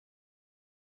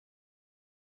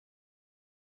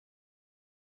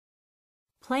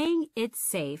Playing It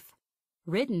Safe,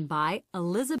 written by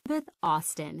Elizabeth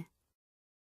Austin.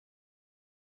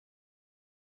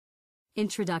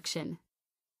 Introduction.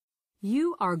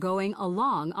 You are going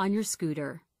along on your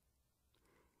scooter.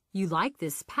 You like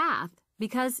this path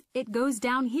because it goes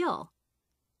downhill.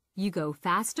 You go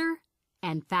faster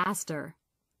and faster.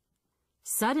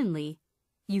 Suddenly,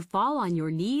 you fall on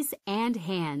your knees and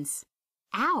hands.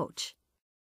 Ouch!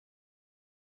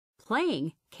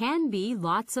 Playing can be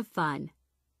lots of fun.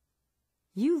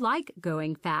 You like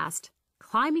going fast,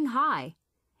 climbing high,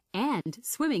 and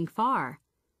swimming far.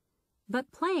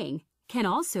 But playing can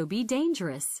also be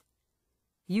dangerous.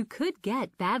 You could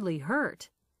get badly hurt.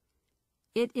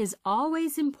 It is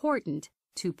always important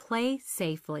to play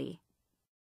safely.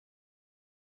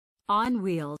 On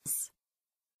wheels.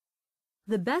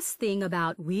 The best thing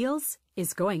about wheels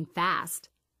is going fast.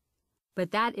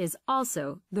 But that is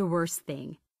also the worst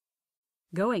thing.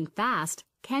 Going fast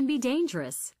can be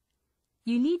dangerous.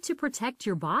 You need to protect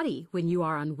your body when you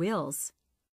are on wheels.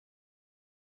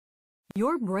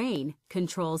 Your brain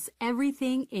controls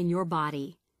everything in your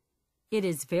body. It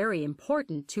is very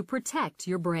important to protect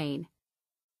your brain.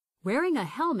 Wearing a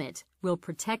helmet will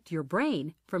protect your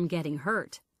brain from getting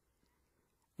hurt.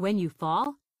 When you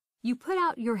fall, you put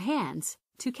out your hands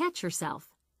to catch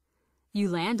yourself. You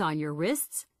land on your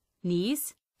wrists,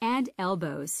 knees, and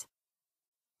elbows.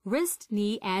 Wrist,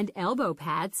 knee, and elbow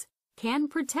pads can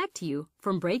protect you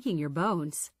from breaking your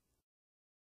bones.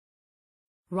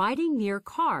 Riding near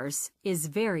cars is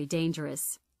very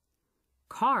dangerous.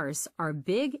 Cars are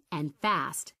big and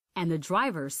fast, and the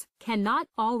drivers cannot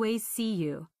always see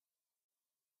you.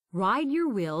 Ride your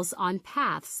wheels on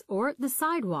paths or the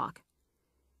sidewalk.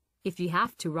 If you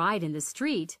have to ride in the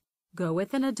street, go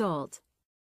with an adult.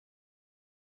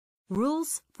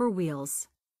 Rules for wheels.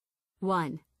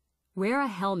 1. Wear a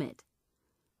helmet.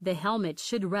 The helmet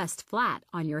should rest flat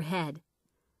on your head.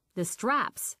 The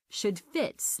straps should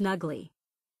fit snugly.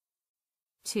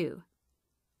 2.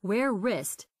 Wear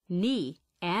wrist, knee,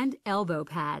 and elbow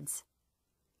pads.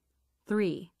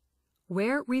 3.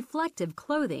 Wear reflective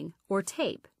clothing or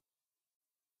tape.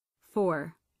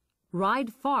 4.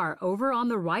 Ride far over on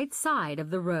the right side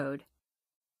of the road.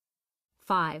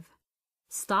 5.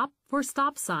 Stop for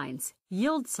stop signs,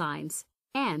 yield signs,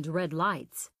 and red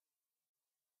lights.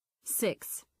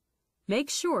 6. Make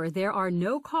sure there are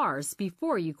no cars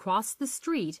before you cross the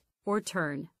street or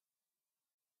turn.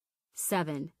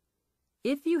 7.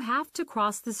 If you have to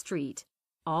cross the street,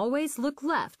 always look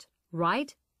left,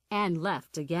 right, and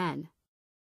left again.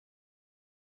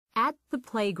 At the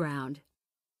playground.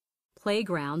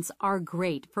 Playgrounds are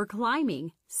great for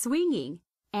climbing, swinging,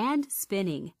 and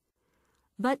spinning.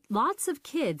 But lots of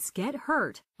kids get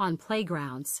hurt on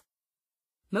playgrounds.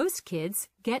 Most kids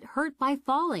get hurt by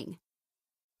falling.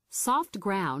 Soft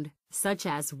ground, such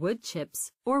as wood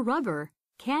chips or rubber,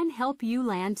 can help you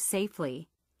land safely.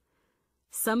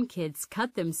 Some kids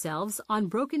cut themselves on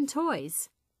broken toys.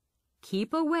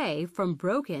 Keep away from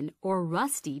broken or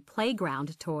rusty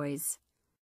playground toys.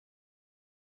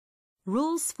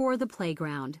 Rules for the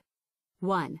playground.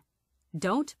 1.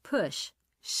 Don't push,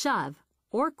 shove,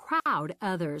 or crowd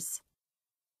others.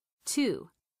 2.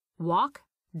 Walk,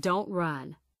 don't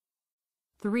run.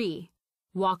 3.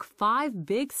 Walk 5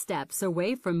 big steps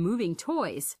away from moving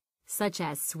toys, such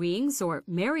as swings or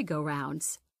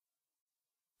merry-go-rounds.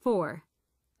 4.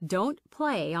 Don't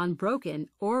play on broken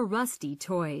or rusty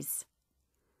toys.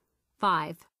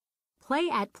 5. Play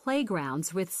at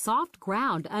playgrounds with soft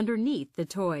ground underneath the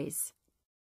toys.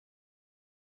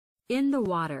 In the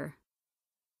water.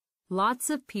 Lots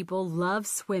of people love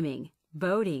swimming,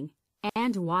 boating,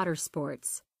 and water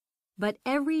sports. But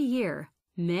every year,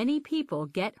 many people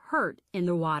get hurt in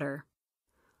the water.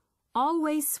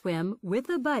 Always swim with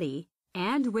a buddy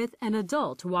and with an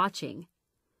adult watching.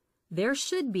 There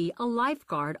should be a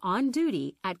lifeguard on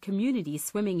duty at community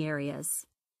swimming areas.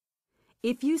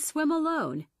 If you swim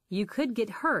alone, you could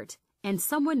get hurt and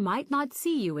someone might not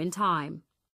see you in time.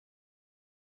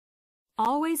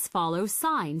 Always follow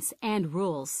signs and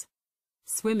rules.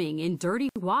 Swimming in dirty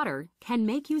water can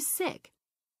make you sick.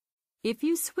 If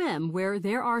you swim where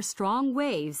there are strong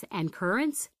waves and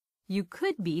currents, you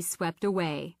could be swept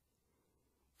away.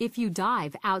 If you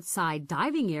dive outside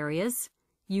diving areas,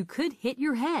 you could hit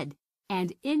your head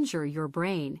and injure your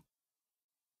brain.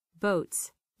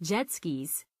 Boats, jet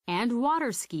skis, and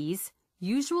water skis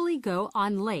usually go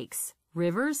on lakes,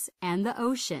 rivers, and the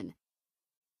ocean.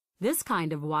 This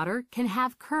kind of water can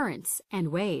have currents and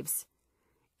waves.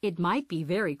 It might be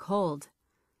very cold.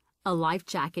 A life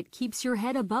jacket keeps your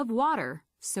head above water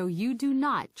so you do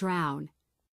not drown.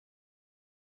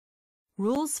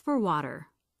 Rules for water.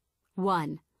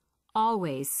 1.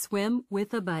 always swim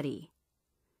with a buddy.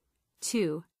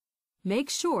 2. Make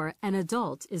sure an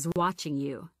adult is watching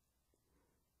you.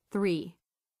 3.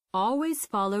 Always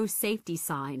follow safety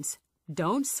signs.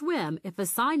 Don't swim if a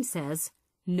sign says,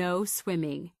 "No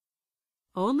swimming."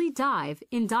 Only dive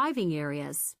in diving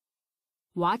areas.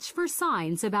 Watch for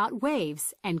signs about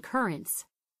waves and currents.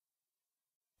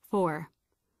 4.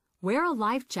 Wear a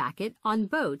life jacket on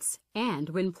boats and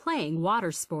when playing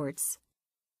water sports.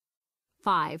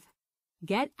 5.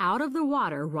 Get out of the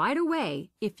water right away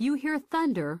if you hear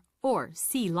thunder or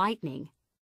see lightning.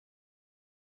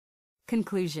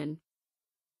 Conclusion.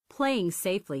 Playing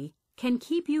safely can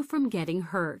keep you from getting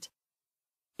hurt.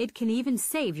 It can even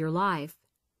save your life.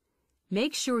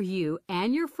 Make sure you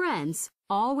and your friends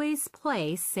always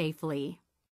play safely.